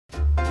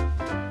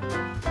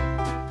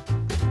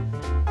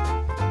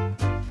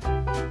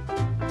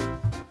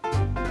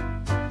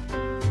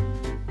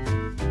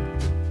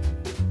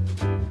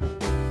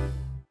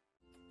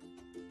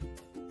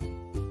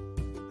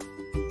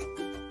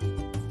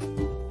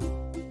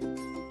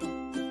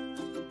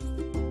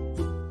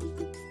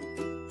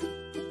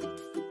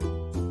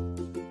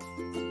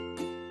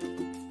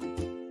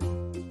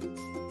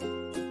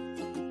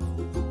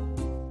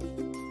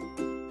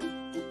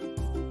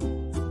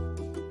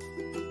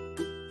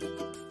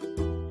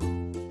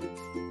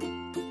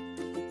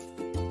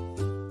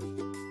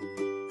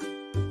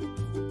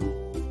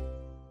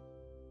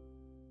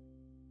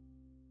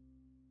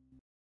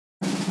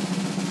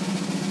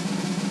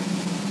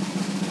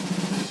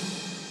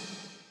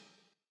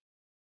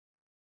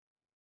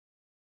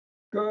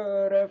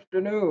Good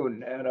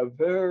afternoon, and a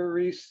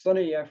very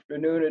sunny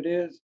afternoon it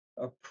is,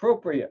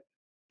 appropriate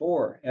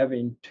for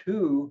having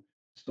two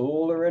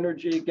solar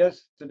energy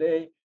guests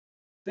today.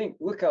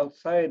 Look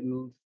outside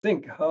and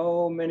think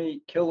how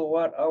many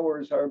kilowatt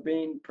hours are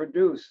being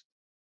produced.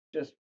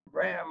 Just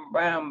bam,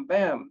 bam,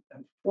 bam.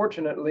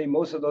 Unfortunately,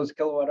 most of those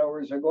kilowatt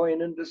hours are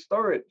going into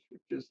storage,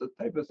 which is the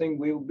type of thing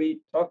we'll be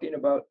talking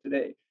about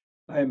today.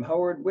 I'm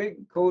Howard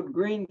Wiig, Code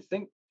Green,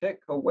 ThinkTech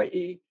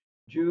Hawaii,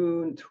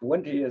 June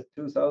 20th,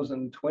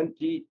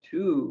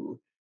 2022.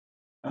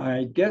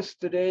 My guests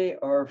today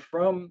are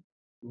from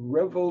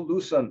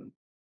Revolution.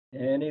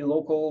 Any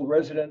local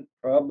resident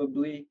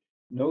probably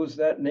knows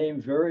that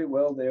name very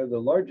well. They're the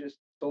largest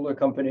solar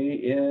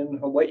company in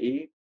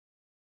Hawaii.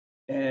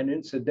 And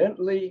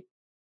incidentally,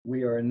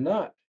 we are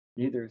not,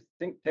 neither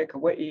ThinkTech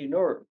Hawaii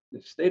nor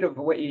the state of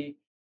Hawaii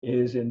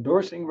is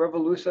endorsing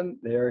Revolution.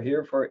 They are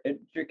here for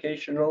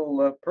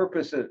educational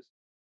purposes.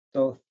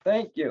 So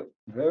thank you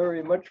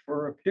very much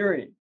for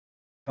appearing,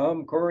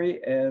 Tom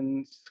Cory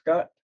and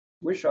Scott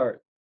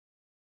Wishart,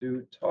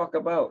 to talk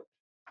about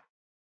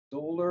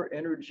solar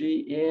energy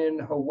in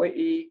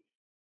Hawaii.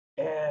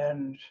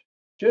 And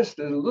just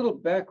as a little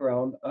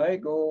background, I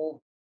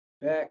go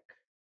back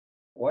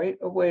quite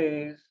a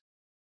ways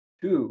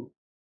to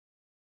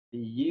the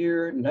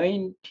year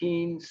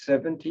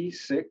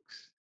 1976.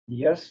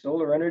 Yes,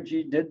 solar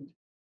energy did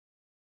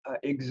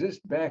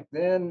exist back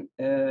then,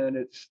 and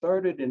it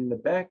started in the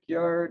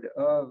backyard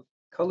of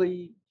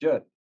Cully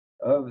Judd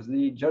of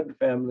the Judd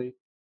family.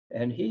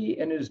 And he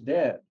and his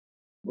dad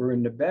were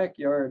in the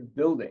backyard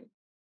building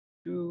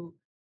two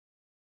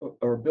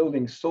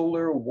building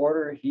solar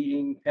water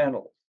heating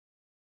panels.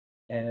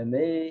 And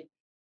they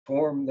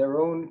formed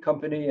their own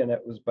company, and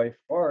it was by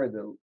far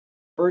the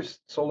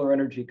first solar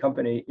energy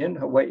company in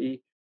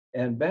Hawaii.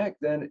 And back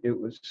then, it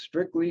was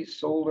strictly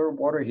solar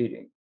water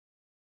heating.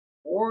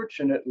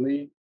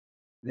 Fortunately,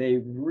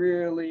 they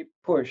really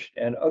pushed,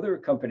 and other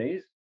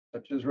companies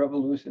such as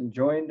Revolution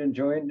joined and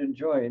joined and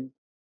joined,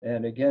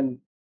 and again,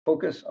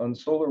 focus on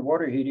solar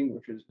water heating,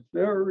 which is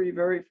very,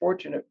 very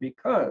fortunate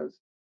because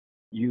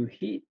you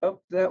heat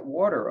up that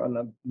water on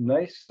a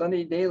nice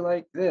sunny day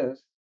like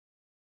this,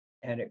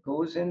 and it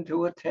goes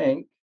into a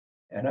tank.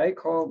 And I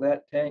call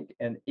that tank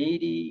an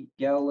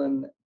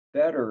 80-gallon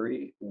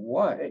battery.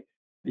 Why?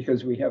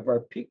 Because we have our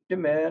peak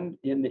demand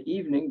in the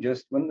evening,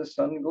 just when the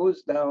sun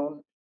goes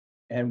down.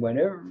 And when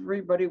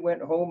everybody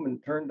went home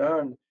and turned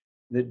on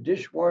the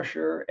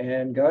dishwasher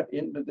and got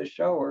into the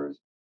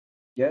showers,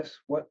 guess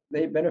what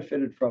they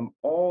benefited from?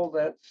 All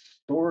that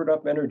stored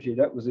up energy.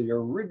 That was the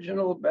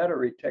original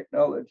battery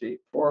technology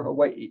for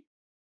Hawaii.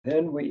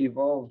 Then we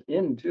evolved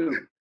into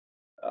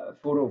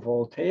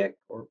photovoltaic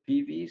or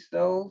PV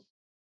cells,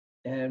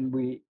 and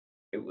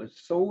it was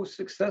so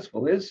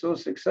successful, is so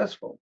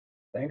successful,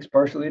 thanks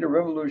partially to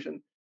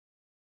Revolution,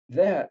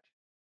 that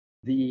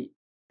the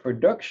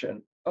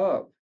production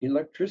of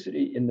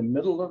electricity in the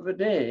middle of the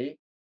day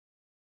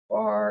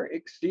far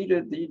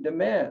exceeded the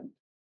demand.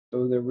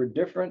 So there were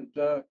different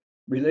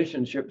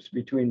relationships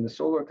between the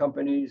solar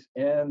companies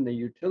and the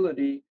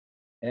utility,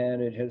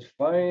 and it has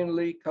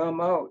finally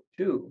come out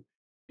to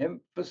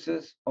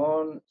emphasis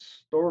on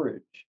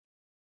storage.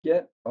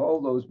 Get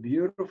all those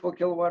beautiful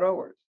kilowatt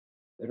hours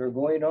that are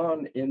going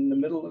on in the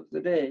middle of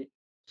the day,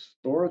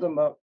 store them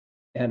up,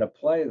 and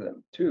apply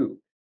them to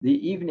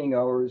the evening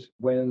hours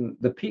when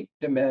the peak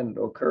demand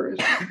occurs.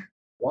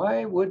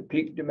 Why would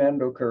peak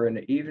demand occur in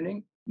the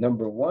evening?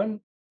 Number one,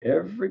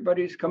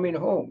 everybody's coming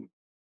home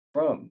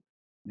from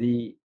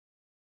the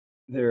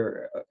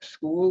their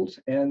schools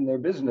and their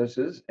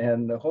businesses,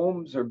 and the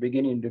homes are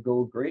beginning to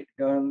go great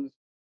guns.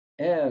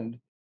 And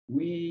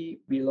we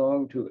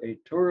belong to a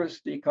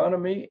tourist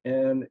economy.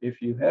 And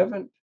if you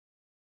haven't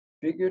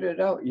figured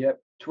it out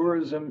yet,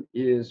 tourism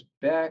is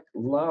back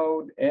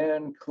loud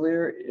and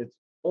clear. It's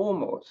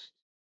almost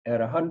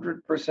at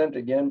 100%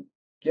 again.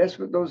 Guess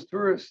what those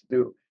tourists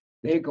do?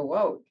 They go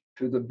out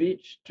to the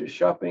beach to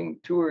shopping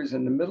tours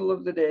in the middle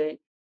of the day,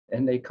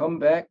 and they come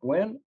back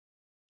when?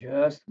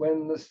 Just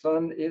when the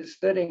sun is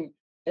setting,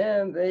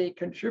 and they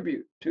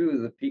contribute to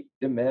the peak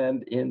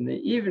demand in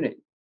the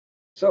evening.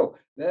 So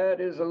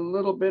that is a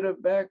little bit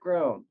of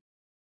background.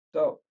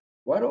 So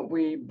why don't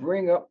we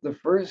bring up the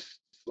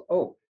first?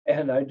 Oh,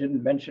 and I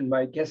didn't mention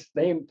my guest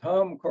name,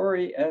 Tom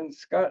Cory and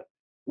Scott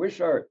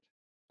Wishart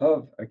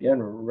of,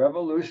 again,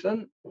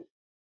 Revolution.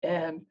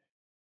 And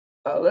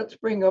let's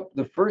bring up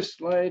the first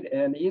slide,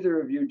 and either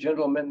of you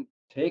gentlemen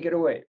take it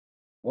away.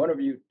 One of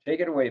you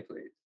take it away,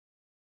 please.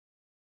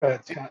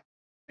 Scott.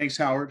 Thanks,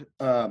 Howard.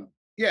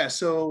 Yeah,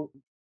 so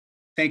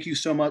thank you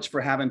so much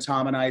for having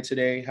Tom and I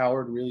today,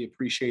 Howard. Really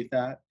appreciate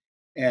that.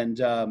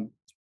 And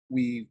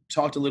we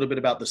talked a little bit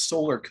about the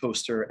solar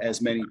coaster,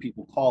 as many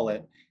people call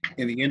it,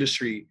 in the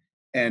industry.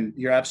 And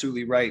you're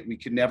absolutely right. We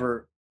can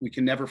never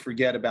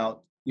forget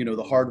about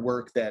the hard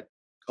work that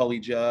Cully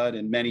Judd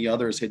and many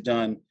others had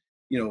done,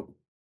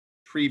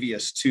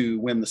 previous to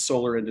when the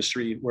solar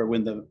industry, or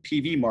when the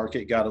PV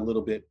market got a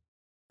little bit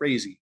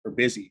crazy or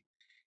busy.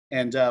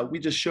 And we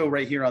just show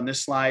right here on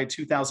this slide,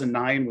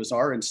 2009 was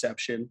our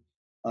inception.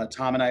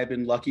 Tom and I have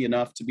been lucky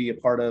enough to be a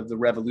part of the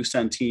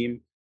Revolution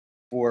team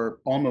for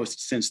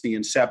almost since the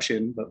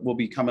inception, but we'll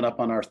be coming up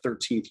on our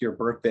 13th year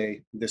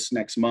birthday this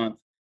next month.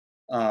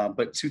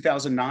 But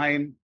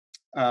 2009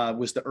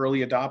 was the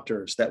early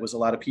adopters. That was a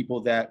lot of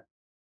people that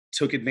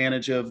took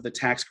advantage of the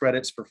tax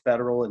credits for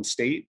federal and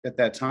state at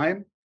that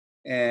time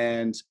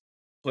and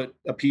put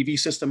a PV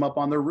system up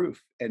on their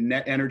roof. And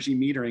net energy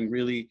metering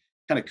really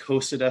kind of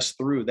coasted us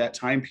through that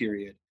time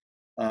period,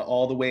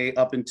 all the way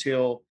up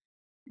until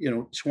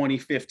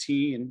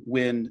 2015,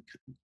 when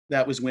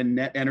that was when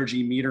net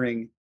energy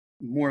metering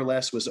more or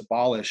less was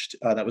abolished.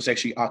 That was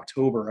actually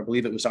October, I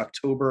believe it was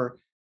October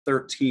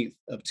 13th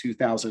of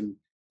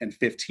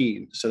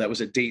 2015. So that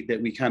was a date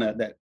that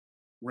that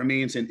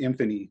remains in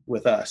infamy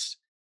with us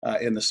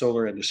in the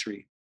solar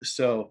industry.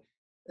 So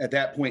at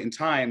that point in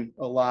time,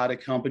 a lot of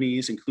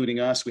companies, including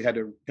us, we had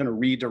to kind of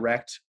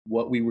redirect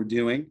what we were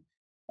doing.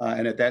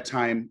 And at that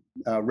time,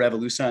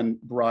 Revolution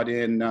brought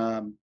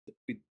in,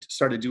 we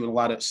started doing a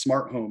lot of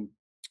smart home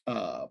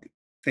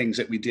things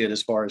that we did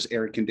as far as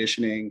air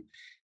conditioning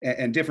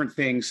and different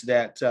things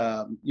that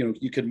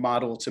you could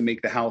model to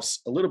make the house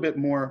take a little bit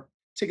more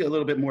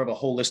of a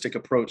holistic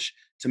approach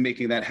to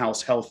making that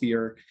house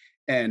healthier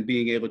and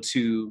being able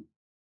to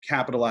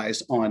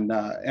capitalize on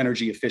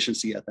energy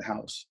efficiency at the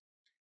house.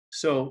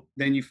 So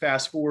then you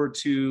fast forward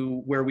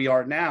to where we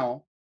are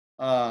now,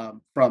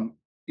 from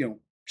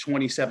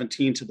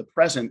 2017 to the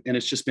present, and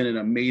it's just been an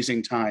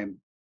amazing time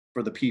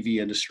for the PV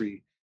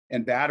industry.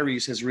 And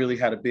batteries has really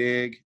had a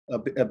big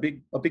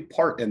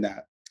part in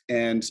that.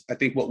 And I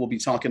think what we'll be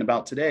talking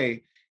about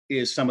today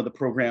is some of the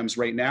programs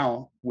right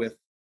now with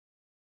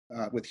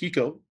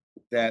HECO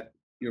that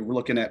we're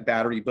looking at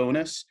battery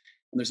bonus,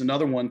 and there's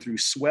another one through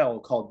Swell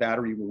called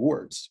battery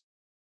rewards.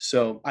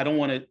 So I don't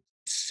want to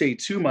say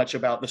too much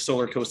about the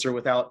solar coaster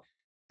without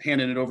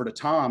handing it over to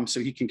Tom so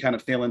he can kind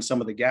of fill in some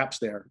of the gaps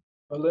there.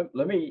 Well,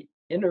 let me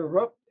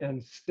interrupt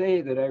and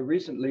say that I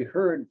recently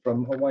heard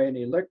from Hawaiian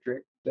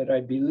Electric that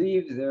I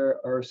believe there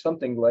are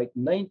something like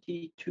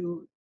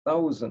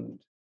 92,000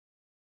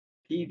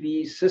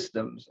 PV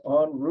systems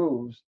on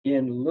roofs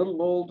in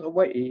little old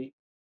Hawaii,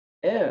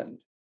 and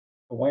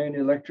Hawaiian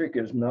Electric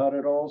is not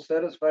at all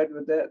satisfied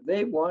with that.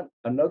 They want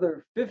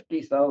another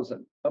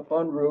 50,000 up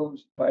on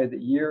roofs by the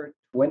year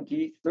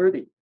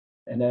 2030.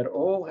 And that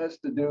all has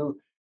to do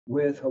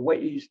with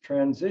Hawaii's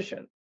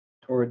transition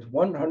towards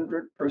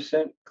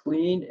 100%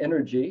 clean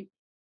energy.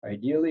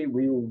 Ideally,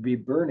 we will be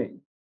burning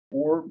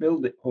for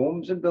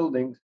homes and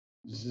buildings,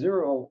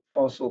 zero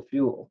fossil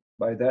fuel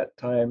by that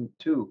time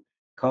to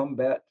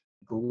combat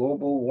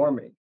global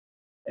warming.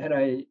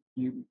 And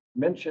you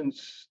mentioned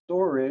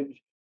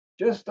storage.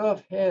 Just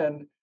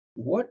offhand,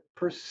 what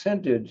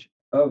percentage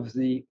of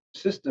the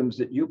systems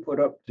that you put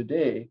up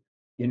today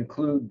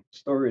include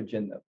storage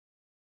in them?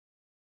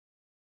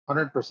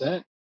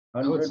 100%.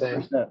 I would say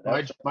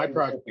 100%. my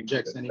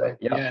projects anyway.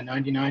 Yeah,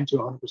 99 to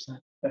 100%.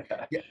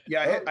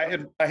 Yeah.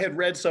 I had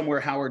read somewhere,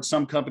 Howard,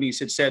 some companies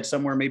had said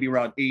somewhere maybe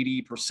around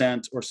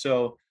 80% or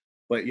so.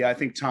 But yeah, I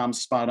think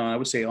Tom's spot on. I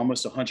would say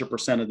almost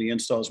 100% of the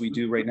installs we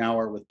do right now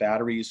are with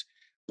batteries.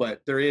 But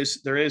there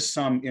is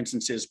some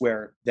instances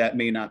where that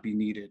may not be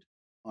needed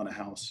on a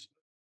house,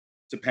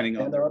 depending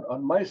on. And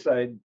on my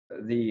side,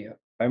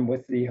 I'm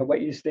with the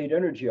Hawaii State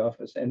Energy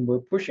Office, and we're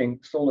pushing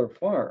solar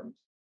farms.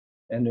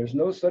 And there's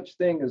no such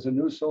thing as a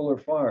new solar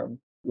farm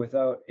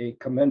without a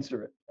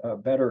commensurate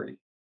battery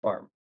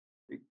farm.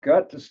 You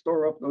got to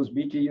store up those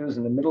BTUs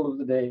in the middle of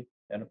the day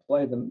and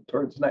apply them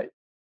towards night.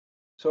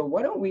 So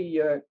why don't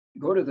we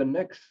go to the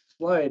next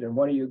slide, and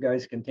one of you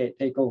guys can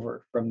take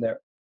over from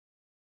there.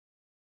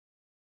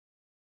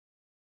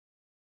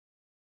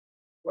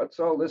 What's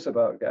all this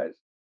about, guys?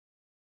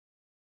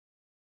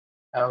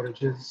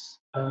 Outages.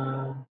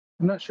 I'm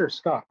not sure,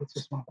 Scott. What's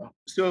this one about?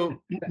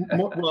 So,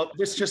 well,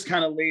 this just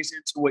kind of lays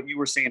into what you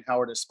were saying,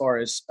 Howard, as far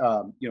as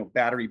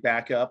battery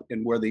backup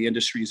and where the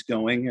industry is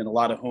going, and a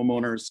lot of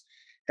homeowners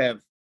have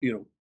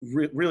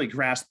really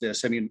grasped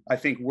this. I mean, I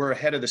think we're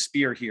ahead of the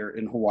spear here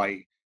in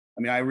Hawaii.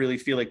 I mean, I really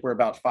feel like we're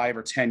about 5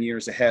 or 10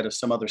 years ahead of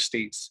some other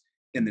states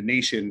in the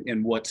nation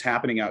in what's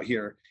happening out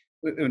here,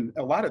 and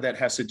a lot of that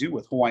has to do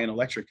with Hawaiian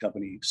Electric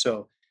Company.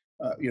 So,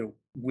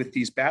 with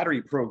these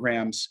battery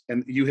programs,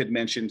 and you had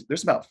mentioned,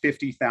 there's about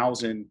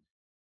 50,000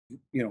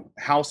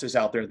 houses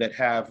out there that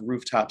have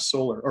rooftop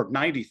solar, or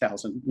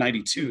 90,000,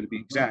 92 to be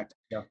exact.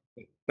 Yeah.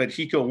 But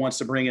HECO wants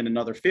to bring in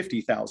another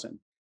 50,000,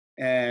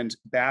 and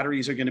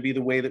batteries are going to be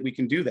the way that we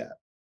can do that.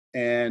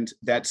 And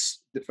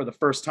that's for the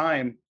first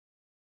time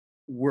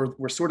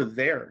we're sort of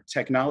there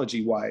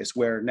technology wise,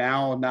 where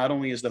now not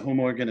only is the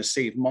homeowner going to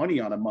save money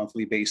on a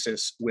monthly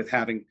basis with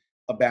having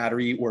a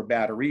battery or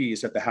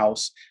batteries at the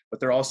house, but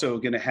they're also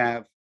going to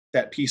have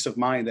that peace of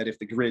mind that if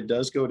the grid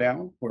does go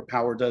down or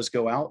power does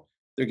go out,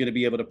 they're going to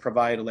be able to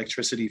provide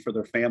electricity for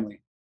their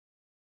family.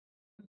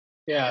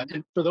 Yeah,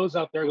 and for those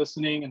out there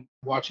listening and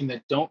watching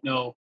that don't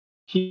know,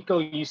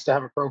 HECO used to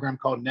have a program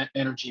called net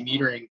energy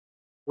metering,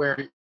 where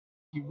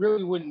you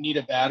really wouldn't need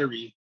a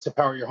battery to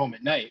power your home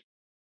at night.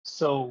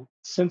 So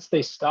since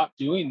they stopped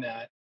doing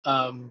that,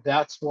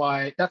 That's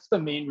the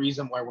main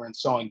reason why we're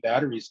installing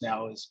batteries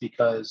now, is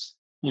because,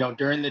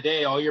 during the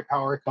day, all your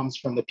power comes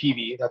from the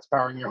PV that's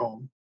powering your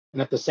home.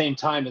 And at the same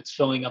time, it's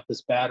filling up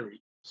this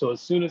battery. So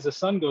as soon as the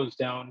sun goes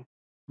down,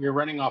 you're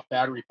running off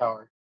battery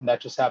power. And that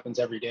just happens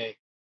every day.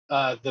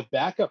 The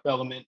backup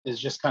element is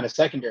just kind of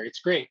secondary. It's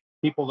great.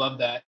 People love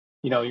that.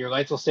 Your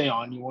lights will stay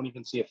on. You won't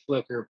even see a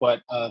flicker.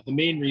 But the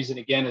main reason,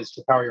 again, is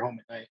to power your home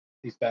at night.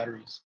 These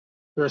batteries,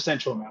 they're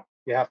essential now.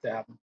 You have to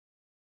have them.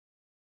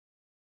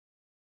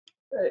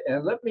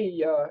 And let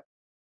me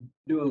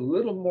do a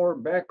little more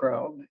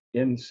background.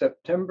 In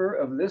September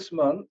of this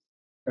month,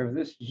 or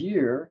this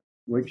year,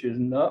 which is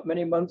not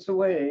many months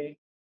away,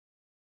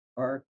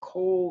 our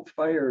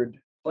coal-fired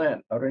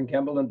plant out in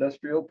Campbell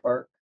Industrial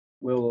Park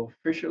will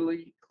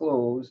officially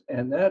close,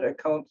 and that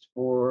accounts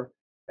for,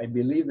 I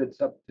believe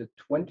it's up to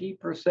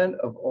 20%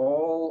 of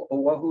all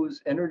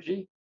Oahu's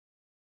energy.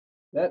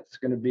 That's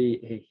going to be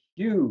a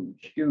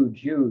huge,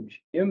 huge,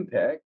 huge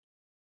impact.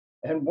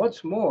 And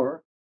what's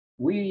more,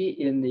 we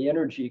in the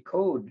energy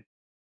code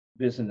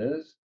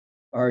business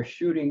are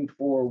shooting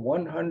for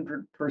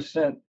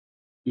 100%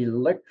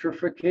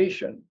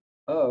 electrification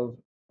of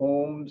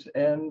homes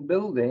and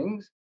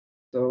buildings.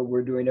 So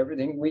we're doing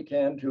everything we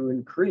can to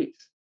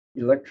increase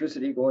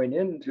electricity going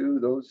into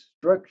those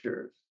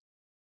structures.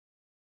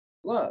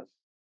 Plus,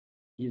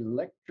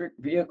 electric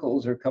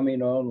vehicles are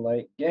coming on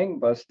like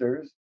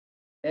gangbusters,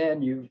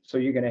 and you're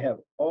going to have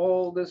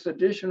all this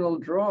additional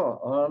draw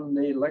on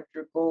the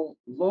electrical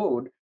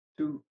load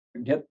to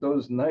get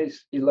those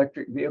nice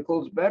electric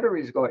vehicles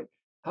batteries going.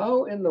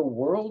 How in the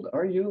world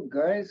are you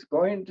guys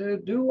going to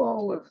do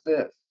all of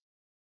this?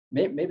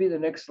 Maybe the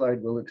next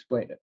slide will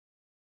explain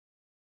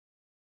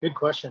Good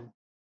question.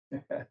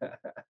 it.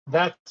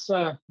 That's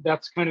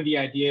kind of the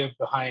idea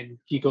behind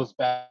Pico's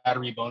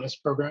battery bonus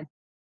program.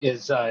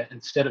 Is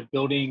instead of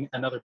building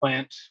another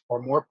plant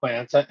or more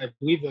plants, I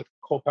believe the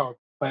coal power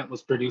plant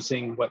was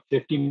producing what,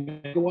 50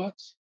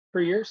 megawatts per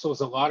year, so it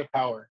was a lot of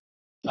power.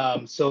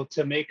 So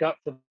to make up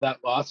for that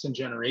loss in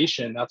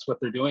generation, that's what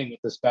they're doing with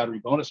this battery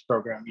bonus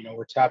program.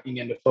 We're tapping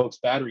into folks'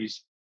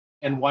 batteries,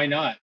 and why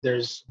not?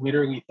 There's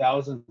literally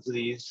thousands of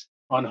these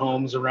on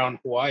homes around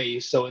Hawaii,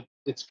 so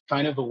it's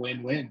kind of a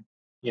win-win.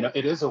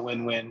 It is a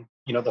win-win.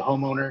 The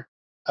homeowner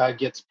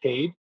gets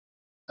paid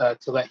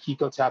to let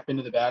HECO tap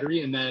into the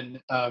battery, and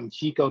then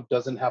HECO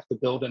doesn't have to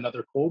build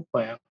another coal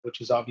plant,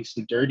 which is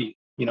obviously dirty.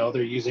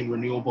 They're using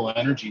renewable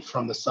energy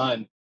from the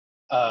sun.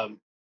 Um,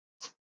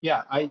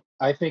 yeah,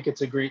 I think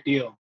it's a great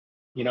deal.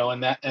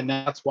 And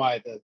that's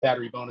why the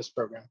battery bonus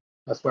program.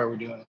 That's why we're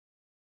doing it.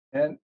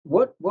 And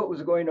what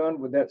was going on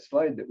with that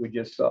slide that we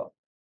just saw?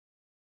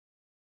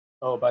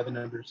 Oh, by the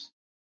numbers.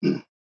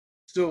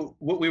 So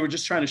what we were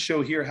just trying to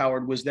show here,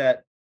 Howard, was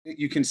that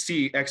you can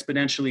see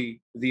exponentially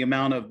the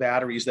amount of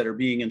batteries that are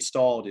being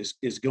installed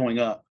is going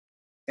up.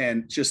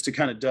 And just to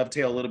kind of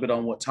dovetail a little bit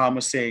on what Tom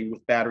was saying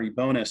with battery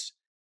bonus,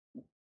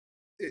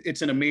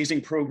 it's an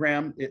amazing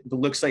program. It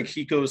looks like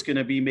HECO is going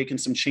to be making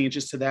some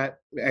changes to that.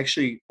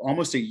 Actually,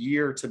 almost a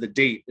year to the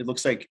date. It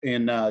looks like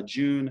in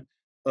June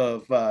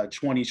of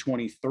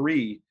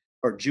 2023,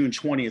 or June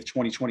 20th,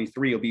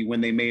 2023 will be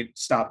when they may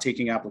stop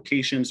taking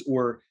applications,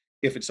 or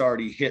if it's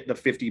already hit the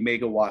 50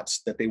 megawatts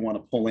that they want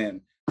to pull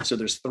in. So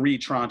there's three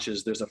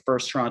tranches. There's a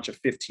first tranche of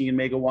 15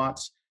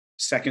 megawatts,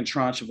 second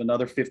tranche of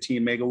another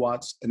 15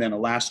 megawatts, and then a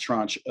last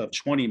tranche of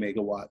 20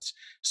 megawatts.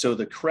 So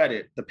the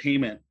credit, the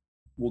payment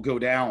will go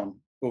down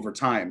over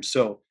time.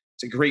 So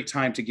it's a great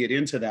time to get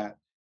into that.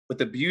 But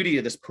the beauty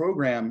of this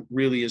program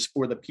really is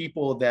for the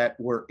people that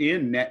were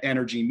in net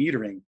energy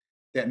metering,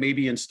 that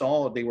maybe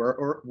installed, they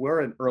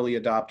were an early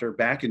adopter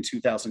back in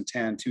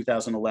 2010,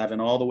 2011,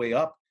 all the way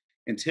up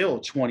until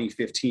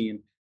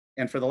 2015.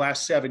 And for the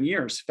last 7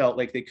 years, felt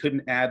like they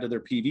couldn't add to their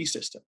PV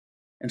system.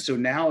 And so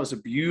now is a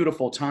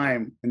beautiful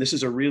time. And this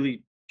is a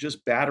really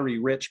just battery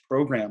rich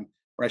program,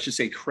 or I should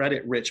say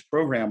credit rich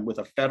program, with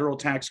a federal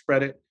tax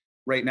credit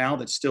right now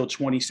that's still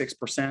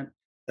 26%,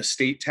 a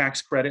state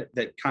tax credit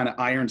that kind of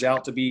irons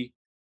out to be,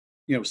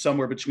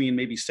 somewhere between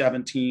maybe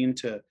 17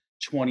 to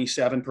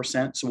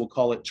 27%. So we'll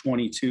call it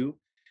 22.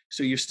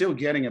 So you're still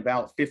getting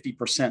about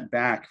 50%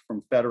 back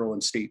from federal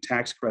and state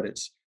tax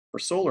credits for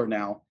solar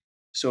now.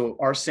 So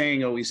our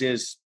saying always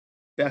is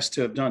best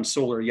to have done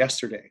solar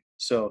yesterday.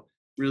 So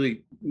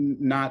really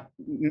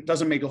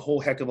doesn't make a whole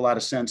heck of a lot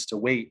of sense to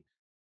wait.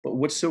 But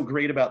what's so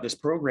great about this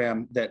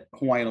program that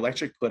Hawaiian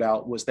Electric put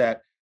out was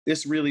that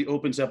this really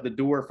opens up the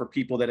door for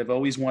people that have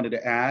always wanted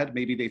to add.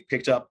 Maybe they've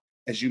picked up,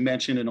 as you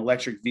mentioned, an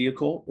electric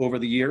vehicle over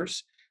the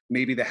years.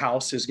 Maybe the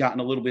house has gotten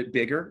a little bit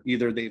bigger.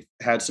 Either they've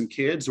had some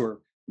kids, or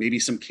maybe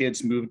some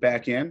kids moved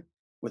back in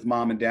with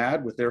mom and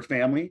dad, with their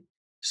family.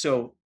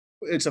 So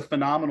it's a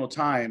phenomenal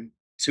time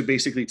to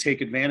basically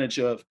take advantage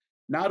of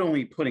not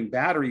only putting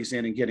batteries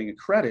in and getting a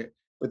credit,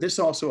 but this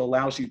also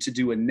allows you to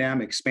do a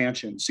NEM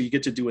expansion. So you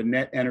get to do a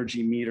net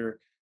energy meter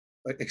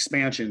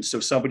expansion. So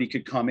somebody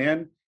could come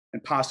in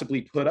and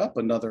possibly put up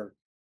another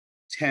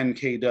 10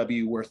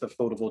 kW worth of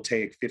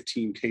photovoltaic,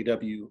 15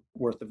 kW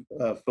worth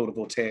of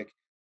photovoltaic,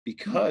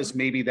 because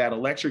maybe that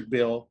electric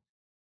bill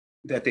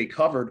that they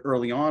covered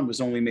early on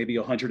was only maybe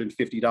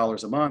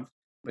 $150 a month,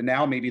 but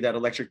now maybe that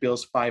electric bill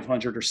is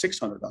 $500 or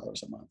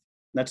 $600 a month.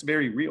 That's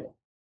very real.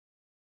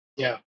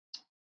 Yeah.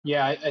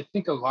 Yeah, I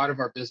think a lot of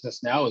our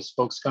business now is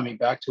folks coming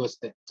back to us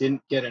that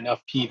didn't get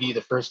enough PV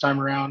the first time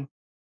around,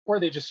 or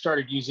they just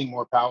started using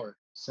more power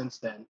since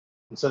then.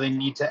 And so they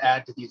need to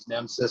add to these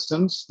NEM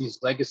systems, these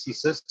legacy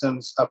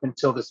systems. Up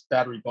until this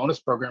battery bonus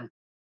program,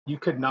 you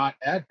could not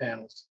add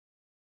panels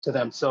to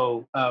them.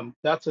 So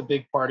that's a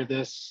big part of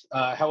this.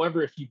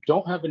 However, if you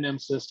don't have a NEM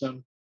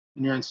system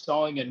and you're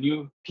installing a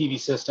new PV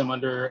system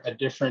under a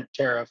different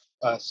tariff,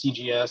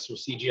 CGS or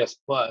CGS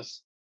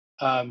Plus,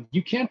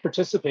 you can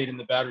participate in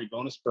the battery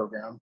bonus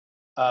program.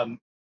 Um,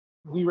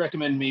 we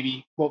recommend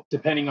maybe, well,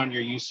 depending on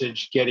your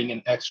usage, getting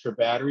an extra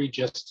battery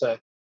just to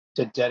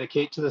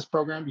dedicate to this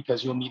program,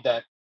 because you'll need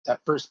that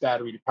first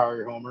battery to power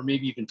your home, or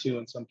maybe even two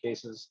in some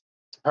cases,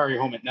 to power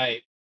your home at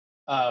night.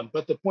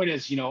 But the point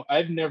is,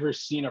 I've never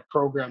seen a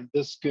program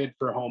this good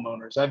for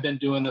homeowners. I've been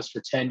doing this for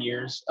 10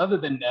 years. Other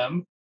than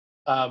NEM,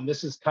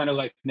 this is kind of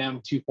like NEM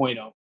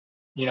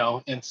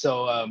 2.0, and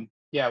so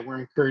yeah, we're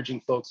encouraging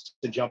folks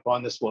to jump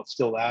on this while it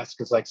still lasts,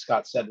 because like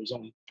Scott said, there's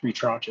only 3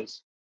 tranches.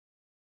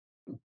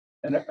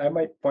 And I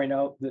might point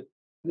out that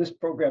this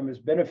program is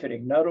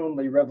benefiting not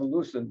only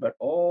Revolution, but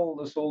all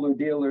the solar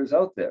dealers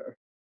out there.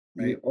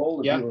 Right.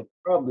 All of Yeah. you are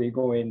probably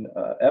going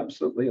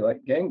absolutely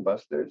like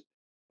gangbusters.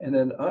 And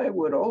then I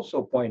would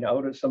also point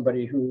out, as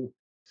somebody who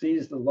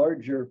sees the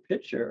larger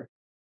picture,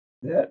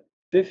 that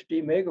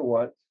 50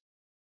 megawatts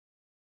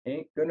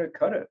ain't going to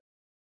cut it.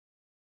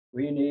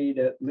 We need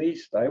at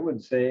least, I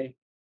would say,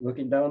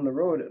 looking down the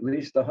road, at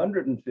least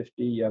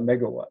 150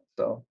 megawatts.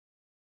 So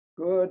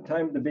good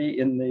time to be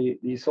in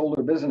the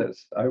solar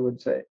business, I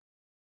would say.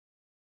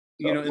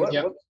 You know, and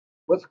Yeah.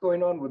 What's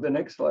going on with the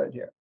next slide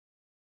here?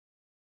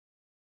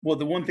 well,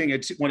 the one thing I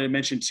wanted to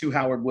mention too,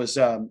 Howard, was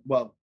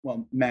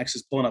well, Max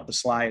is pulling up the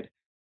slide.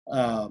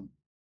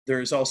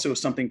 There is also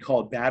something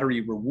called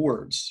battery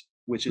rewards,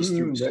 which is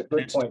through Good an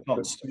entity point. called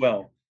Good point.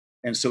 Swell.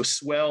 And so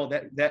Swell,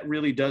 that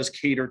really does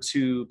cater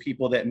to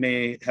people that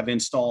may have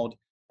installed,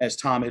 as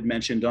Tom had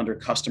mentioned, under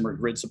customer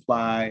grid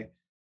supply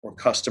or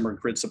customer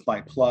grid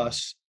supply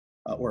plus,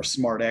 or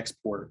smart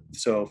export.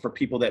 So for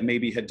people that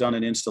maybe had done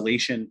an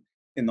installation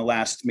in the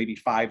last maybe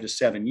 5 to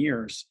 7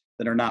 years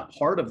that are not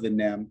part of the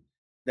NEM,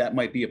 that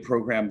might be a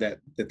program that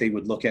they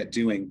would look at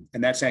doing.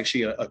 And that's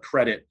actually a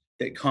credit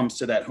that comes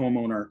to that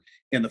homeowner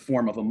in the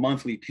form of a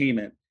monthly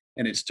payment,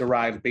 and it's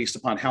derived based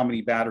upon how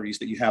many batteries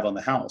that you have on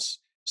the house.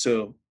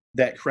 So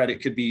that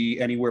credit could be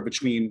anywhere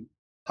between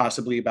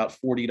possibly about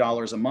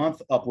 $40 a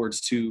month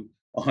upwards to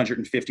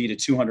 $150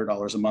 to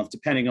 $200 a month,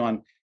 depending on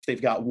if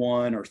they've got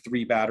 1 or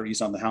 3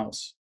 batteries on the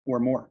house or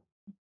more.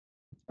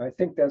 I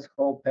think that's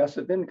called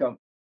passive income.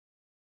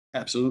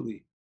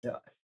 Absolutely. Yeah.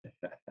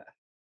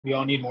 We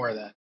all need more of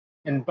that.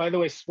 And by the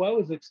way, Swell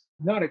is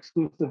not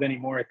exclusive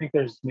anymore. I think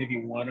there's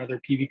maybe one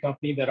other PV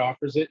company that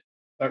offers it,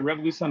 but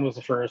Revolution was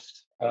the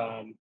first.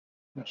 Not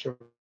sure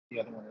what the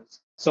other one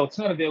is. So it's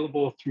not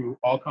available through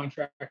all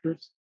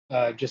contractors,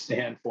 just a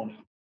handful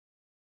now.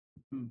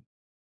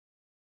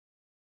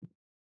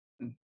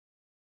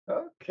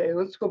 Okay,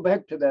 let's go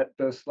back to that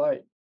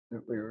slide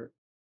that we were.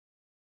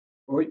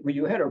 Well,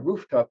 you had a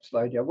rooftop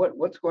slide. Yeah,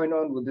 what's going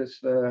on with this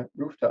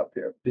rooftop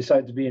here,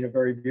 besides being a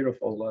very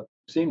beautiful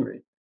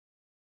scenery?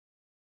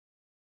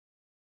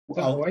 Is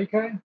that Hawaii,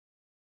 Kai?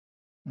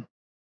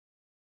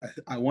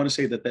 I want to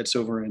say that that's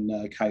over in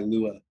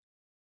Kailua.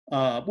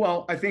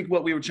 Well, I think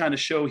what we were trying to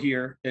show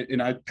here,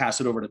 and I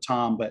pass it over to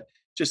Tom, but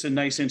just a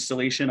nice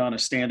installation on a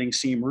standing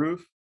seam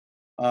roof.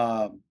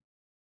 And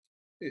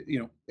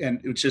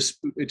it's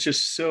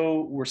just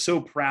so, we're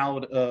so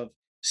proud of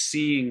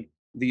seeing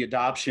the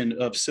adoption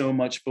of so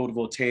much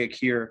photovoltaic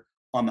here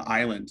on the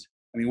island.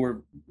 I mean, we're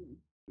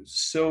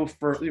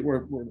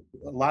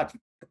a lot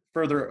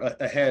further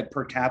ahead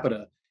per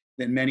capita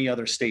than many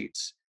other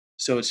states.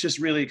 So it's just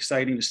really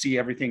exciting to see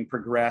everything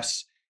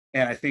progress.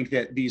 And I think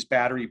that these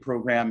battery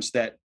programs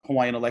that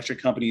Hawaiian Electric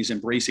Company is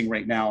embracing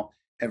right now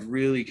have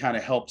really kind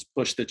of helped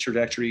push the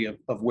trajectory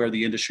of where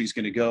the industry is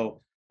going to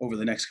go over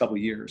the next couple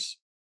of years.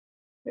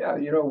 Yeah,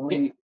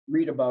 we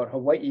read about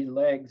Hawaii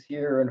lags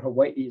here and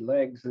Hawaii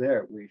lags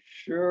there. We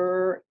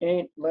sure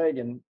ain't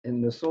lagging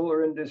in the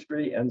solar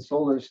industry and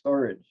solar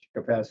storage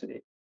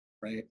capacity.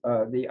 Right.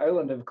 The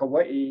island of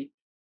Kauai,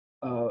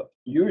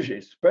 usually,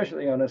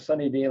 especially on a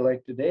sunny day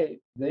like today,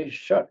 they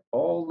shut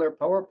all their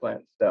power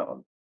plants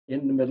down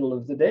in the middle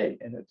of the day,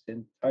 and it's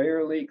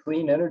entirely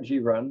clean energy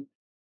run.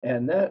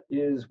 And that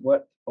is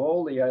what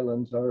all the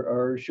islands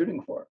are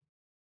shooting for.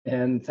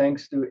 And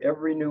thanks to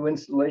every new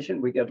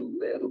installation, we get a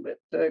little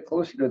bit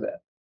closer to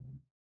that.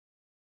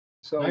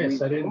 So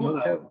Nice, I didn't know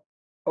that.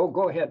 Oh,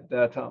 go ahead,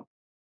 Tom.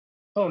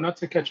 Oh, not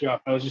to cut you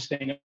off. I was just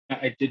saying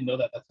I did know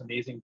that. That's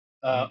amazing.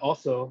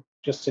 Also,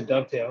 just to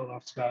dovetail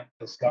off Scott,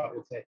 as Scott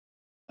would say,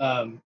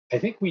 I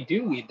think we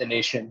do lead the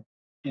nation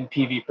in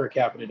PV per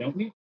capita, don't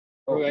we?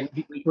 Oh,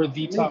 We're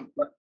the top.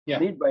 Yeah.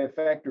 Lead by a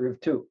factor of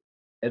 2,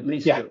 at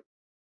least Yeah. 2.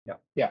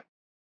 Yeah,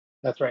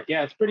 that's right.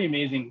 Yeah, it's pretty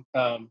amazing.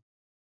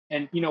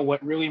 And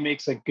what really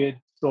makes a good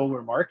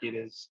solar market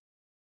is,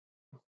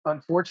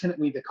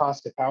 unfortunately, the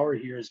cost of power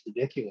here is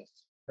ridiculous,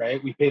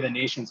 right? We pay the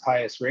nation's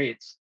highest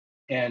rates,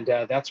 and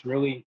that's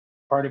really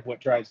part of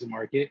what drives the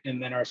market.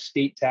 And then our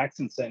state tax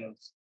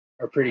incentives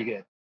are pretty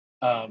good.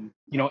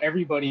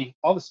 Everybody,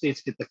 all the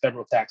states get the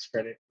federal tax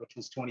credit, which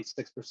is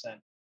 26%.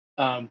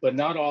 But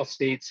not all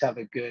states have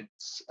a good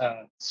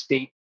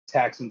state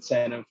tax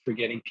incentive for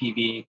getting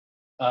PV.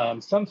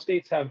 Some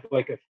states have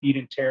like a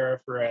feed-in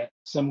tariff or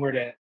similar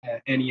to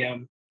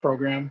NEM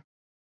program.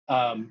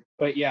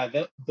 But yeah,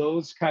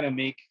 those kind of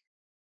make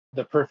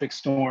the perfect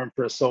storm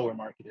for a solar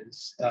market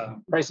is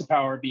price of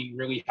power being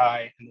really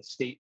high and the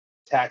state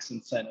tax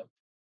incentive.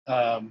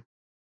 Um,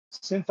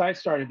 since I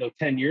started though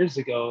 10 years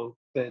ago,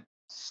 the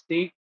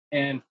state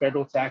and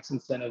federal tax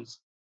incentives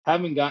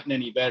haven't gotten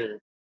any better.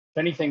 If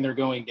anything, they're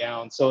going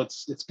down. So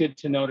it's good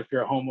to note if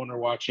you're a homeowner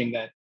watching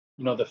that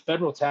the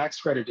federal tax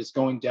credit is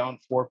going down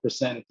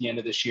 4% at the end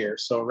of this year.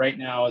 So right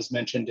now, as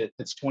mentioned,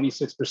 it's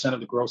 26% of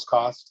the gross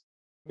cost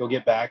you'll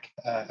get back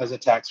as a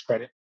tax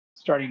credit.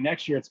 Starting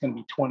next year, it's going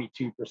to be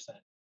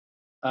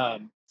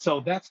 22%. So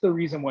that's the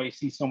reason why you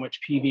see so much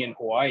PV in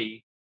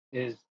Hawaii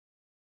is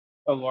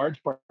a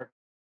large part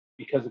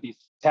because of these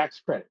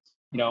tax credits,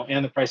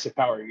 and the price of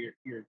power.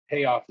 Your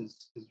payoff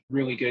is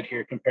really good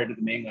here compared to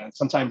the mainland.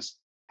 Sometimes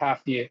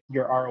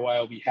your ROI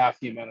will be half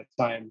the amount of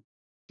time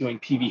doing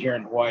PV here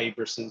in Hawaii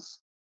versus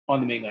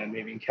on the mainland,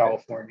 maybe in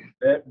California.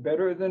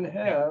 Better than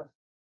half,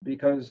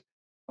 because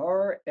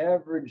our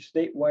average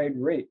statewide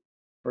rate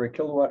for a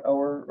kilowatt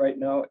hour right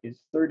now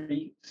is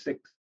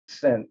 36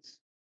 cents.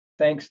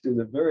 Thanks to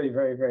the very,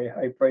 very, very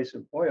high price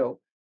of oil,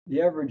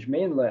 the average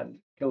mainland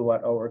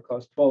kilowatt hour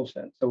costs 12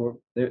 cents.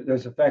 So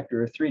there's a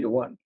factor of 3 to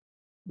 1.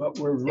 But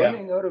we're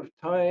running out of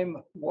time.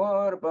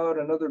 What about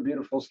another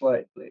beautiful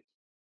slide, please?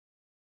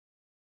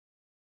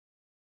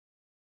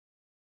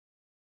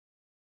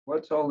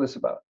 What's all this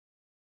about?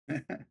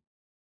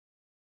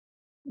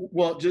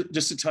 Well,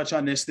 just to touch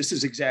on this, this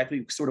is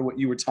exactly sort of what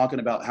you were talking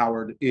about,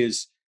 Howard,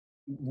 is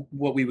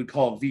what we would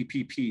call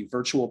VPP,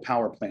 virtual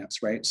power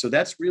plants, right? So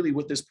that's really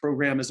what this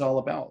program is all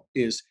about,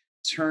 is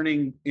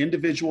turning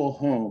individual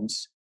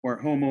homes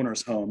or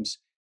homeowners' homes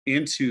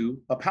into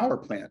a power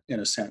plant, in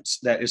a sense,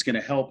 that is going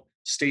to help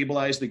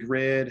stabilize the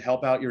grid,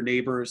 help out your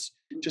neighbors,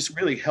 just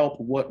really help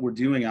what we're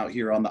doing out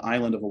here on the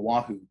island of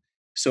Oahu.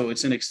 So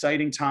it's an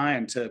exciting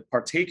time to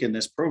partake in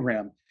this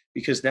program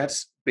because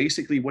that's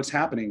basically what's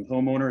happening.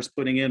 Homeowners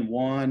putting in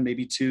one,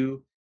 maybe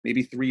two,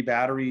 maybe three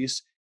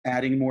batteries,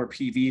 adding more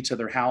PV to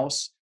their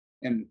house.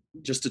 And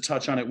just to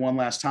touch on it one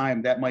last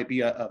time, that might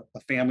be a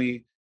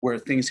family where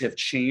things have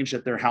changed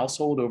at their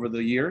household over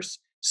the years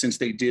since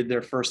they did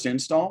their first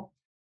install.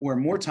 Or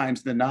more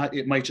times than not,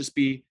 it might just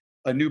be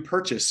a new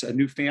purchase. A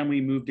new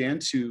family moved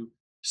into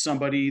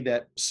somebody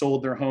that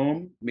sold their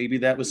home. Maybe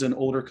that was an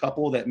older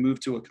couple that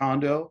moved to a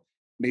condo.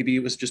 Maybe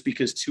it was just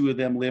because two of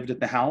them lived at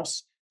the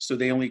house. So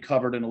they only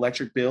covered an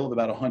electric bill of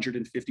about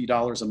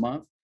 $150 a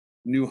month.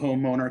 New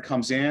homeowner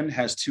comes in,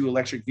 has two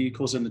electric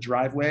vehicles in the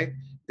driveway.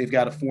 They've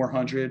got a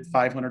 $400,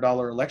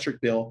 $500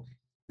 electric bill.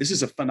 This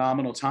is a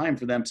phenomenal time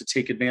for them to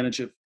take advantage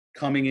of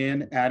coming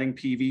in, adding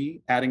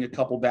PV, adding a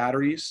couple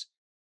batteries,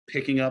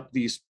 picking up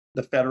the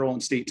federal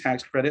and state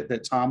tax credit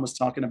that Tom was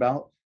talking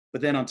about.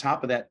 But then on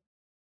top of that,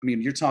 I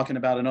mean, you're talking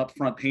about an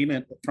upfront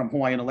payment from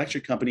Hawaiian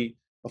Electric Company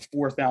of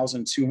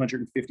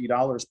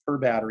 $4,250 per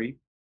battery,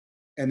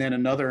 and then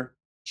another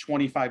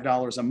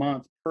 $25 a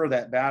month per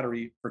that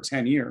battery for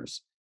 10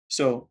 years.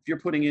 So if you're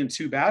putting in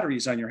two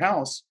batteries on your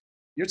house,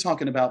 you're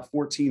talking about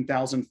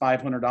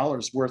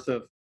 $14,500 worth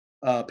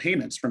of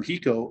payments from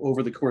HECO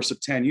over the course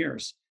of 10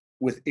 years,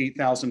 with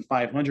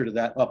 $8,500 of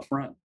that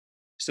upfront.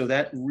 So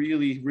that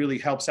really, really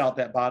helps out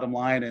that bottom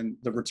line and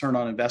the return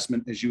on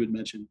investment, as you had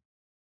mentioned.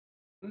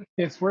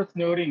 It's worth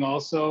noting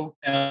also,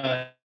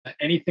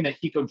 anything that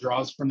HECO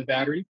draws from the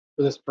battery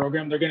for this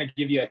program, they're going to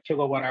give you a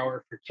kilowatt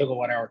hour for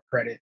kilowatt hour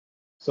credit.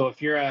 So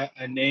if you're a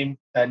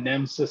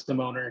NEM system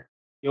owner,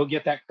 you'll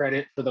get that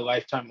credit for the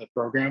lifetime of the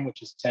program,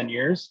 which is 10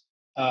 years.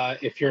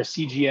 If you're a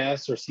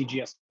CGS or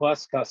CGS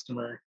Plus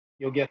customer,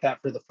 you'll get that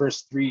for the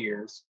first 3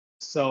 years.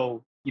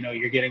 So,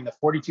 you're getting the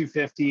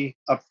 4,250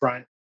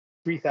 upfront,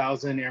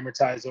 3,000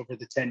 amortized over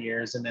the 10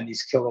 years, and then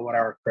these kilowatt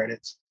hour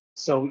credits.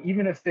 So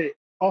even if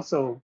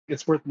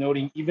it's worth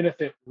noting, even if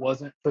it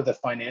wasn't for the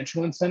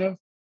financial incentive,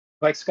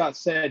 like Scott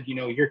said,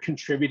 you're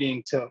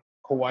contributing to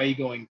Hawaii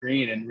going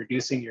green and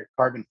reducing your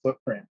carbon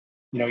footprint.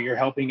 You're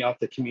helping out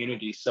the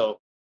community. So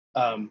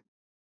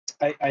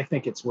I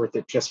think it's worth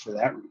it just for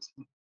that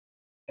reason.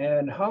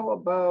 And how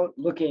about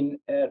looking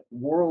at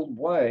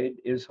worldwide?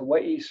 Is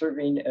Hawaii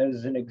serving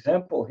as an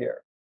example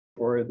here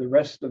for the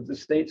rest of the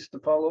states to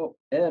follow,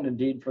 and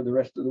indeed for the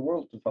rest of the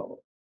world to follow?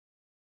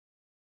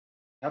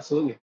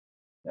 Absolutely.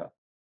 Yeah.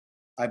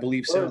 I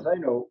believe As far as so. I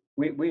know,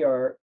 we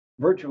are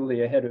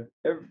virtually ahead of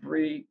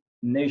every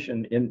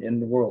nation in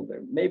the world.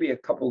 There may be a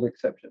couple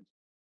exceptions.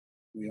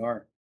 We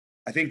are.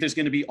 I think there's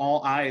going to be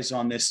all eyes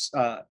on this,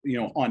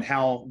 on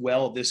how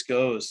well this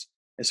goes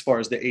as far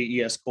as the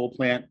AES coal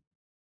plant,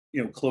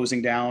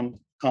 closing down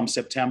come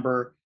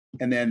September.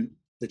 and then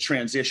the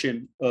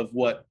transition of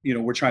what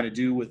we're trying to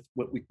do with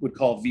what we would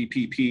call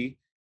VPP,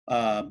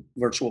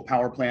 virtual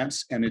power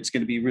plants, and it's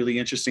going to be really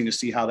interesting to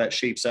see how that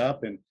shapes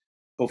up, and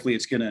hopefully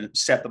it's going to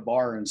set the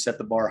bar and set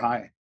the bar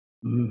high.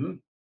 Mm-hmm.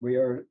 We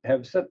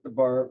have set the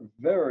bar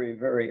very,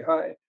 very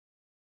high.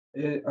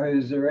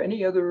 Is there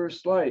any other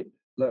slide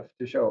left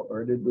to show,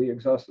 or did we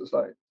exhaust the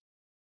slide?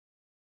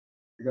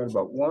 We got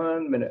about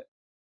 1 minute.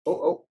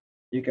 Oh,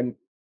 you can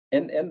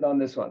end on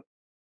this one.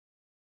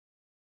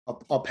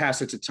 I'll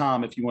pass it to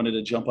Tom if you wanted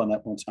to jump on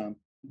that one, Tom.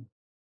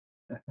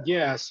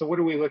 Yeah. So what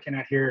are we looking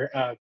at here?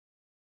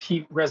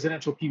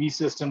 Residential PV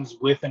systems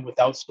with and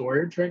without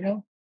storage right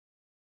now?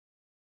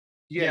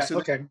 Yeah. So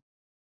okay.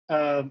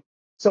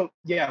 So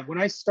yeah, when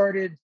I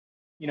started,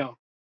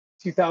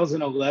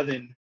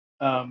 2011,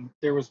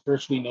 there was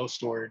virtually no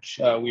storage.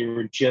 We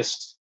were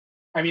just,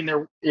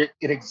 it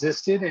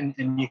existed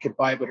and you could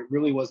buy, but it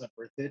really wasn't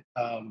worth it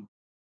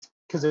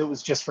because it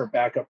was just for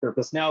backup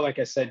purpose. Now, like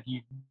I said,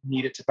 you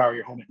need it to power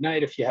your home at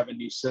night if you have a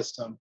new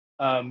system.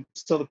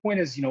 So the point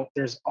is,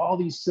 there's all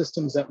these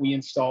systems that we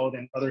installed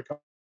and other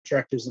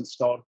contractors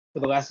installed for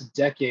the last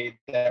decade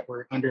that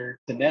were under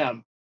the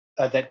NEM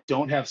that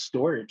don't have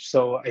storage.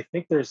 So I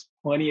think there's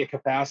plenty of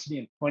capacity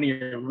and plenty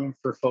of room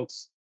for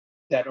folks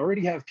that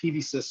already have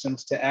PV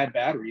systems to add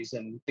batteries.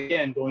 And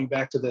again, going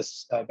back to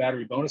this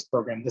battery bonus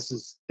program, this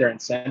is their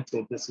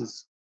incentive. This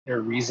is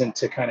their reason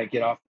to kind of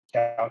get off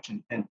the couch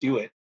and do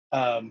it.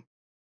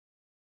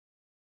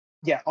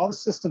 Yeah, all the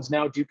systems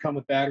now do come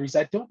with batteries.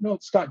 I don't know,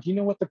 Scott, do you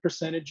know what the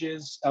percentage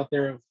is out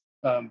there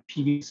of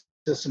PV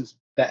systems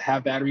that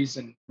have batteries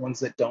and ones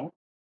that don't?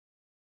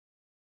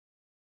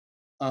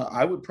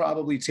 I would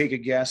probably take a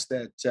guess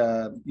that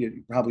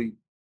you probably,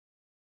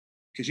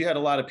 because you had a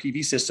lot of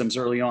PV systems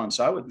early on.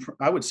 So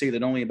I would say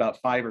that only about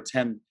 5 or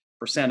 10%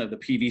 of the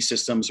PV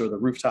systems or the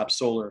rooftop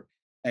solar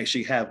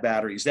actually have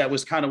batteries. That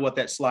was kind of what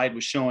that slide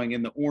was showing.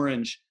 In the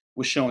orange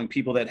was showing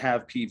people that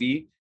have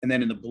PV, and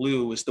then in the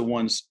blue is the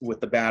ones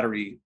with the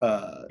battery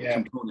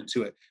component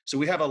to it. So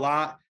we have a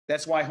lot.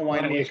 That's why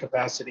Hawaiian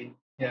capacity.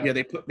 Yeah,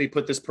 they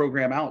put this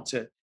program out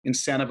to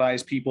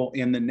incentivize people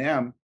in the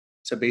NEM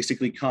to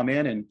basically come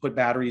in and put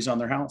batteries on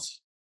their house.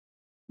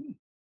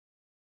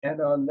 And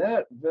on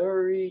that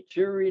very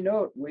cheery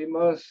note, we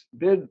must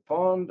bid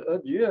fond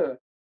adieu.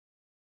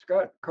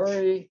 Scott,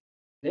 Cory,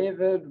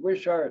 David,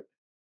 Wishart,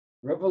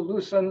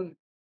 Revolution,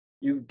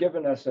 you've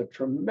given us a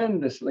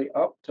tremendously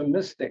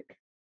optimistic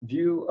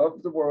view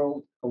of the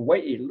world.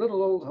 Hawaii,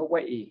 little old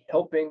Hawaii,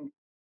 helping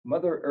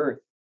Mother Earth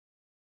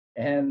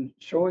and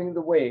showing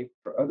the way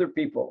for other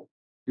people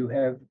to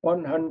have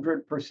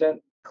 100%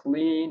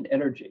 clean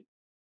energy.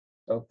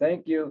 So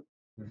thank you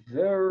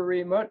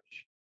very much.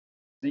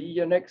 See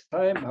you next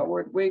time.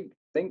 Howard Wiig,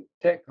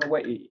 ThinkTech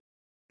Hawaii.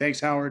 Thanks,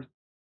 Howard.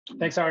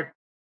 Thanks, Howard.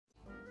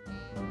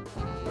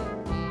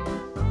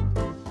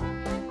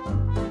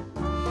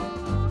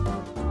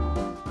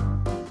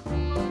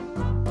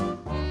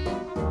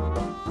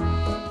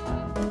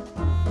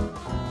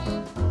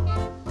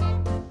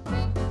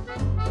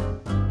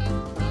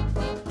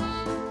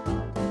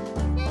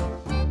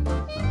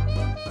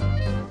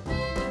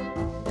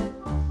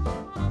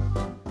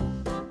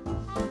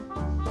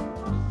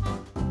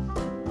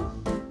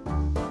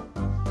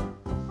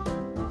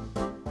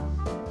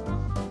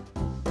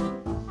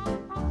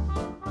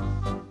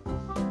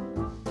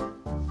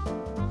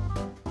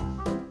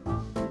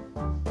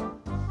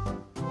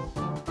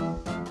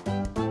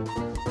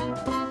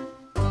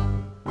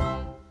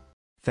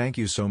 Thank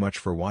you so much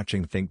for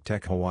watching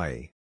ThinkTech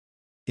Hawaii.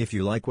 If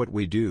you like what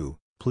we do,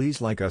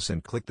 please like us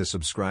and click the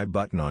subscribe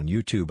button on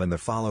YouTube and the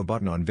follow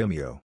button on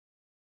Vimeo.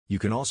 You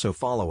can also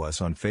follow us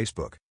on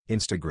Facebook,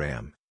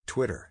 Instagram,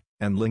 Twitter,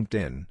 and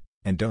LinkedIn,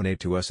 and donate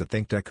to us at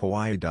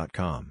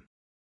thinktechhawaii.com.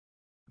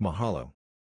 Mahalo.